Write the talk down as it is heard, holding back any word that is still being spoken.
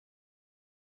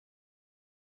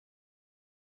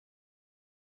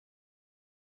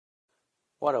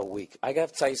What a week. I got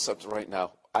to tell you something right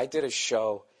now. I did a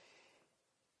show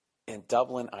in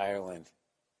Dublin, Ireland,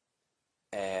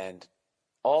 and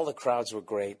all the crowds were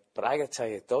great. But I got to tell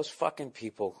you, those fucking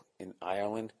people in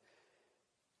Ireland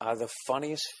are the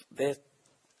funniest.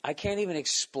 I can't even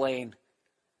explain.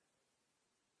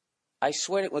 I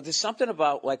swear, well, there's something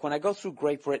about, like, when I go through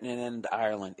Great Britain and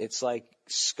Ireland, it's like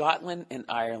Scotland and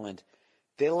Ireland.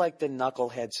 They're like the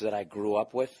knuckleheads that I grew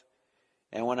up with.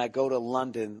 And when I go to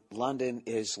London, London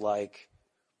is like,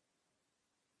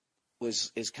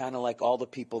 is kind of like all the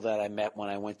people that I met when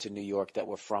I went to New York that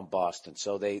were from Boston.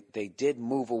 So they did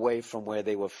move away from where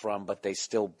they were from, but they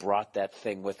still brought that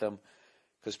thing with them.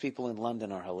 Because people in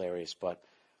London are hilarious. But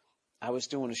I was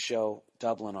doing a show,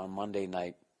 Dublin, on Monday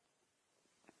night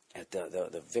at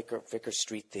the Vicar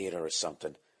Street Theater or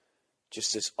something.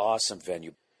 Just this awesome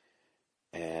venue.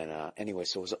 And anyway,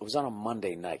 so it was on a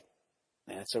Monday night.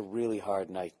 And it's a really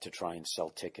hard night to try and sell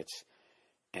tickets.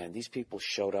 And these people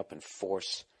showed up in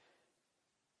force.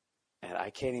 And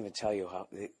I can't even tell you how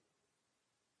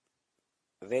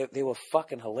they were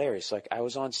fucking hilarious. Like, I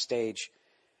was on stage,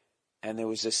 and there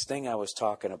was this thing I was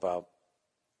talking about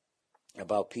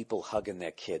people hugging their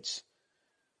kids.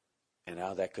 And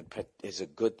how that is a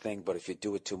good thing, but if you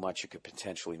do it too much, you could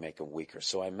potentially make them weaker.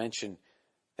 So I mentioned,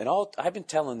 I've been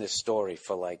telling this story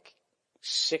for like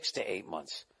 6 to 8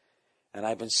 months. And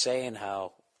I've been saying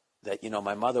how that,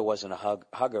 my mother wasn't a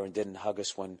hugger and didn't hug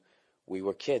us when we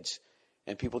were kids.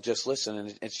 And people just listen,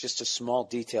 and it's just a small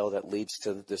detail that leads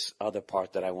to this other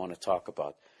part that I want to talk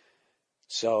about.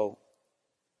 So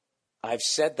I've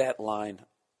said that line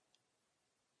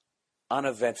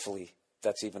uneventfully,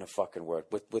 that's even a fucking word,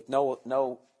 with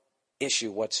no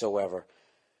issue whatsoever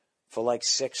for like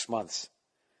 6 months.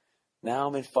 Now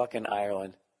I'm in fucking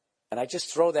Ireland. And I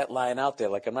just throw that line out there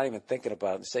like I'm not even thinking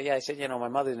about it. And say, yeah, I said, my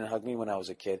mother didn't hug me when I was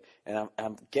a kid. And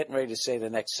I'm getting ready to say the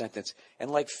next sentence. And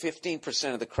like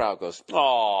 15% of the crowd goes,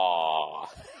 "Aww."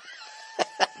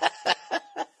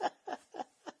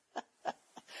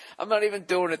 I'm not even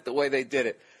doing it the way they did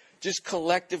it. Just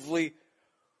collectively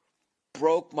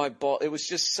broke my ball. It was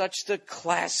just such the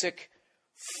classic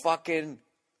fucking,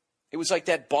 it was like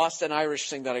that Boston Irish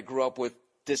thing that I grew up with,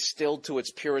 distilled to its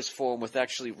purest form with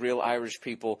actually real Irish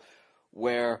people,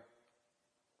 where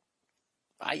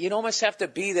you almost have to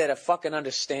be there to fucking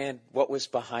understand what was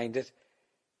behind it.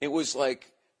 It was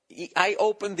like, I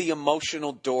opened the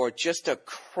emotional door just a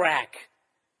crack,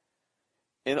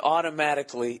 and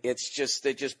automatically it's just,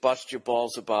 they just bust your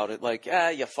balls about it. Like,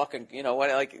 you fucking, what,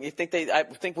 like, I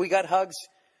think we got hugs?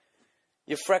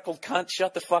 You freckled cunt,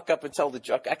 shut the fuck up and tell the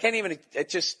joke. I can't even, it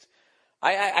just,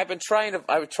 I would try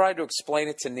to explain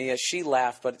it to Nia. She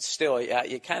laughed, but still,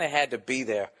 you kind of had to be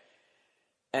there.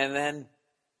 And then,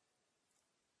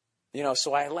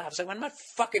 so I laughed. I was like, I'm not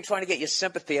fucking trying to get your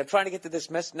sympathy. I'm trying to get to this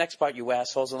next part, you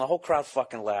assholes. And the whole crowd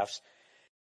fucking laughs.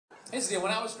 Here's the deal.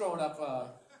 When I was growing up,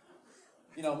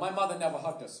 my mother never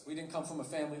hugged us. We didn't come from a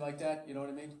family like that. You know what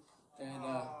I mean? And,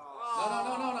 no,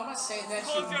 I'm not saying that,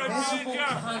 you miserable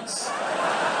cunts.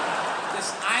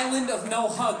 This island of no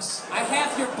hugs. I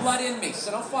have your blood in me,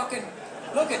 so don't fucking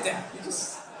look at that.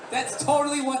 That's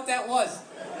totally what that was.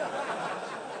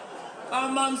 Our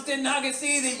moms didn't hug us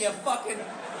either, you fucking...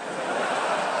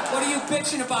 What are you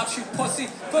bitching about, you pussy?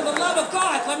 For the love of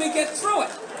God, let me get through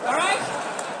it, all right?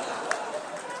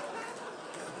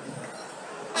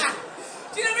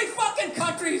 Do you know how many fucking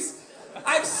countries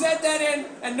I've said that in,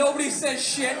 and nobody says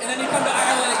shit, and then you come to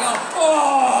Ireland and go,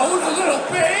 "Oh, who's a little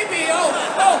baby? Oh,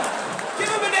 give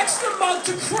him an extra mug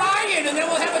to cry in, and then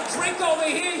we'll have a drink over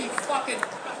here, you fucking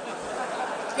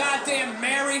goddamn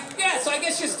Mary." Yeah, so I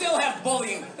guess you still have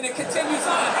bullying, and it continues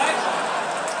on, right?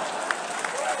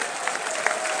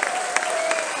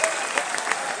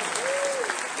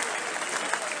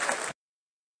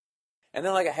 And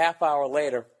then like a half hour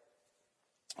later,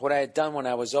 what I had done when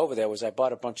I was over there was I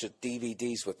bought a bunch of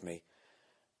DVDs with me.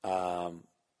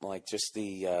 Like just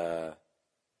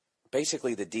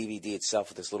basically the DVD itself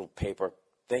with this little paper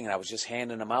thing. And I was just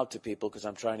handing them out to people because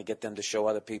I'm trying to get them to show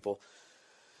other people,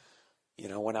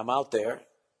 when I'm out there,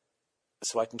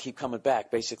 so I can keep coming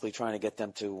back, basically trying to get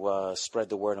them to spread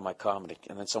the word of my comedy.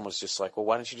 And then someone's just like, "Well,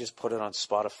 why don't you just put it on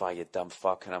Spotify, you dumb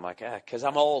fuck?" And I'm like, because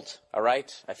I'm old, all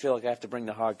right? I feel like I have to bring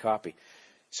the hard copy.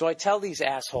 So I tell these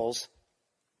assholes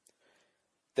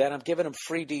that I'm giving them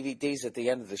free DVDs at the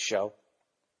end of the show.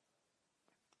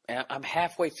 And I'm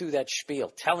halfway through that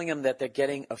spiel, telling them that they're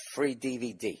getting a free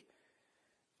DVD.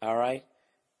 All right?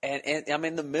 And I'm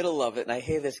in the middle of it, and I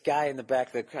hear this guy in the back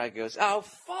of the crowd goes, "Oh,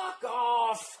 fuck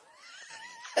off."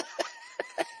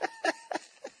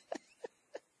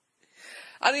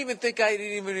 I didn't even think I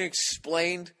even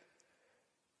explained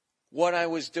what I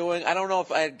was doing. I don't know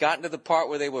if I had gotten to the part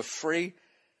where they were free.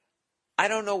 I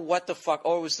don't know what the fuck.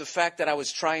 Or it was the fact that I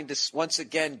was trying to, once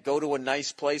again, go to a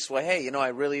nice place where, hey, I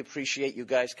really appreciate you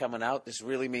guys coming out. This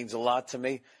really means a lot to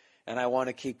me. And I want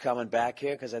to keep coming back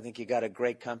here because I think you got a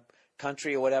great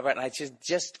country or whatever. And I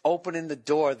just opening the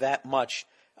door that much.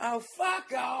 Oh,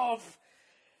 fuck off.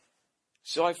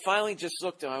 So I finally just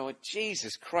looked at them. I went,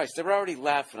 Jesus Christ. They're already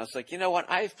laughing. I was like, you know what?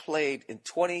 I've played in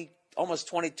almost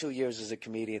 22 years as a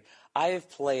comedian. I have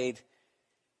played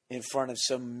in front of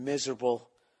some miserable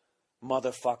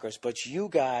motherfuckers. But you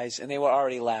guys, and they were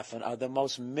already laughing, are the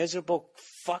most miserable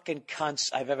fucking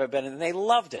cunts I've ever been in. And they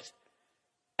loved it.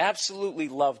 Absolutely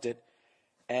loved it.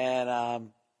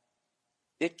 And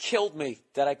it killed me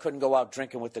that I couldn't go out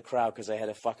drinking with the crowd because I had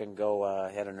to fucking go,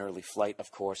 had an early flight,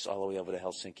 of course, all the way over to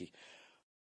Helsinki.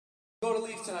 Go to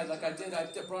leave tonight like I did. I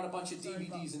brought a bunch of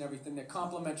DVDs and everything. They're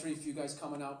complimentary for you guys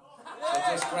coming out. So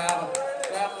just grab them.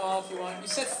 Grab them all if you want. You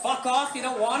said fuck off? You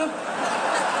don't want them?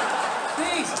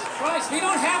 Jesus Christ. We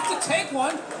don't have to take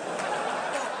one.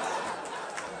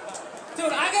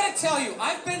 Dude, I gotta tell you,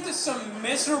 I've been to some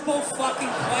miserable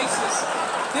fucking places.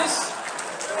 This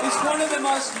is one of the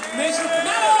most miserable.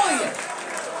 Not all of you.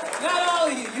 Not all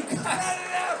of you. You guys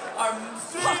are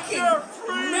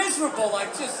fucking miserable.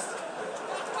 Like just.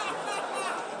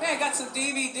 Hey, I got some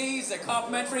DVDs. They're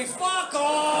complimentary. Fuck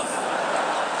off!